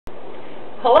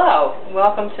Hello,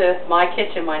 welcome to my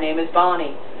kitchen. My name is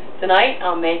Bonnie. Tonight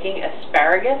I'm making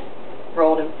asparagus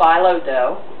rolled in Phylo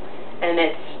dough, and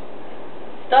it's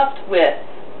stuffed with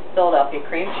Philadelphia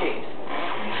cream cheese.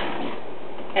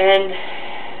 And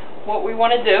what we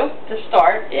want to do to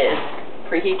start is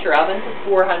preheat your oven to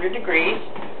 400 degrees,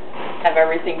 have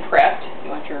everything prepped. You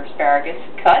want your asparagus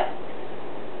cut,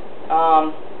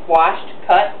 washed,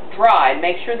 cut, dried.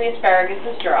 Make sure the asparagus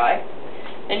is dry.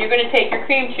 Then you're going to take your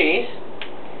cream cheese.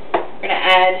 We're going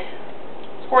to add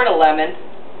a squirt of lemon,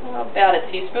 about a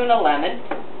teaspoon of lemon,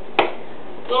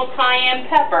 a little cayenne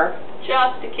pepper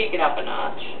just to kick it up a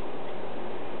notch,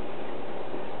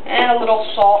 and a little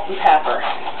salt and pepper.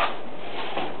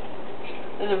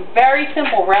 This is a very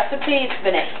simple recipe. It's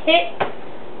been a hit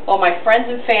with all my friends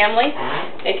and family.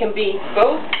 It can be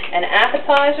both an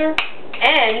appetizer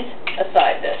and a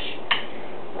side dish.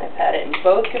 I've had it in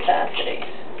both capacities.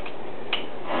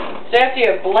 So after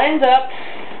you blend up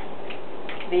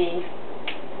the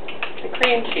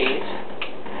cream cheese,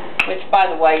 which by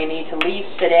the way you need to leave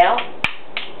sit out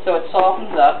so it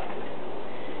softens up,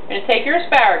 you're going to take your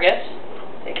asparagus,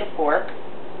 take a fork,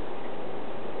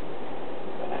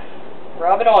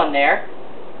 rub it on there.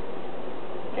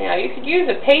 Now you could use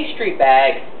a pastry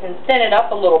bag and thin it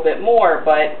up a little bit more,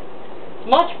 but it's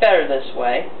much better this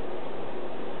way.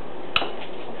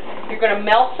 You're going to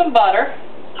melt some butter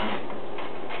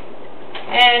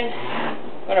and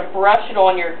I'm going to brush it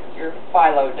on your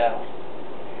Phylo dough.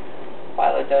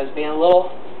 Phylo dough is being a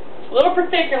little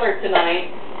particular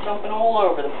tonight, jumping all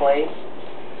over the place.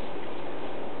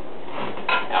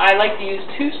 Now, I like to use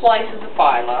 2 slices of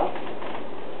Phylo.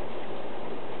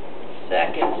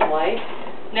 Second slice.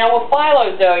 Now with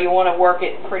Phylo dough, you want to work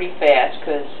it pretty fast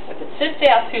because if it sits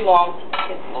out too long, it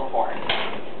gets a little hard.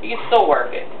 You can still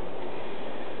work it.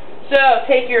 So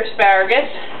take your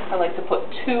asparagus. I like to put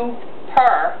 2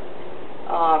 per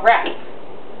wrap.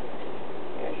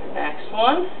 Here's your next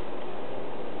one.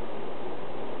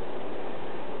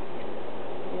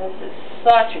 This is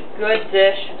such a good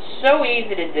dish. So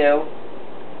easy to do.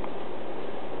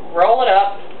 Roll it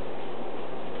up.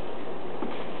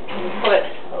 You put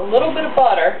a little bit of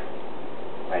butter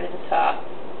right at the top.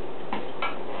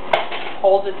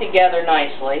 Holds it together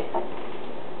nicely.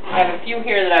 I have a few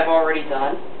here that I've already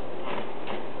done.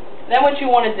 Then what you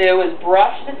want to do is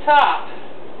brush the top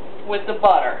with the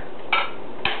butter.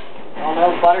 I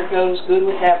know butter goes good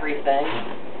with everything.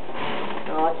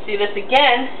 Now let's see this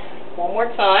again one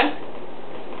more time.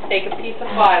 Take a piece of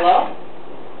Phylo,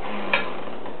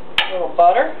 a little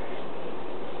butter,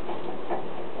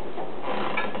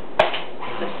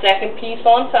 the second piece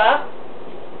on top.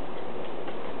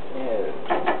 There we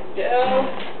go.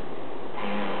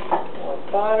 More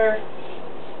butter.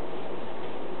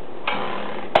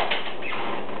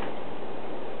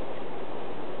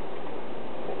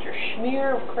 Smear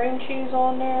of cream cheese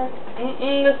on there.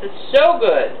 This is so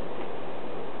good.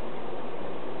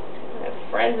 I have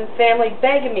friends and family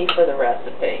begging me for the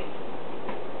recipe.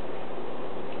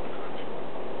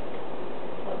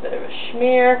 A little bit of a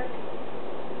smear.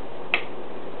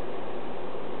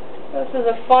 This is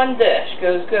a fun dish.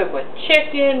 Goes good with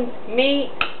chicken,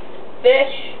 meat,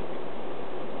 fish.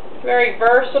 It's very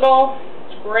versatile.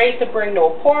 It's great to bring to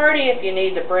a party if you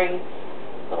need to bring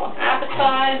a little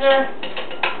appetizer.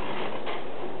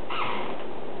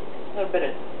 A little bit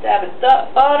of dab of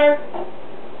butter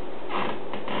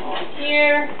on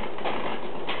here,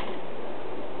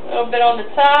 a little bit on the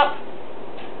top.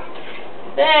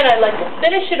 Then I'd like to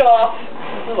finish it off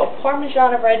with a little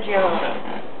Parmigiano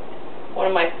Reggiano, one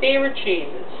of my favorite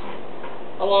cheeses,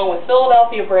 along with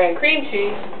Philadelphia brand cream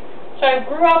cheese, which I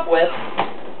grew up with.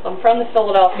 I'm from the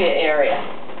Philadelphia area.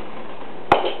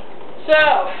 So,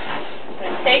 I'm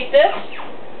going to take this,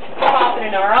 pop it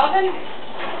in our oven.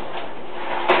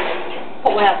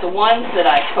 Pull out the ones that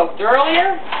I cooked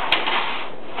earlier.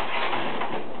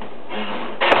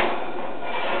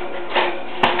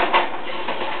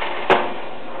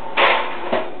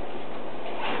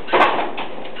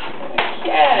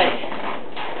 Okay.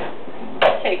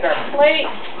 Take our plate.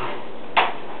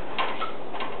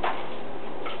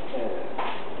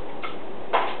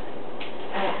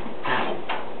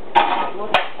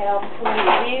 Look at how pretty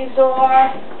these are.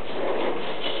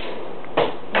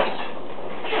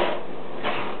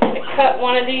 Cut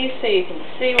one of these so you can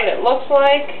see what it looks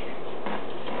like.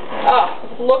 Oh,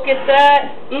 look at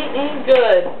that.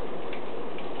 Good.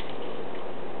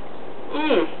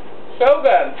 So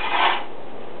good.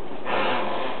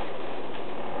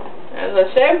 As I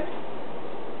said,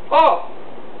 oh,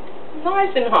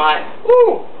 nice and hot.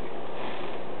 Ooh.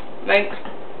 Makes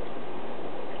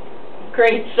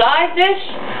great side dish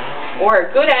or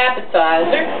a good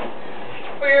appetizer.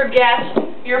 for your guests,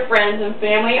 your friends and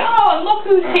family. Oh, and look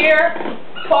who's here.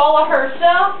 Paula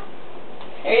herself.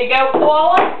 There you go,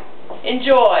 Paula.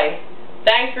 Enjoy.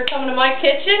 Thanks for coming to my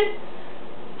kitchen.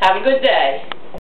 Have a good day.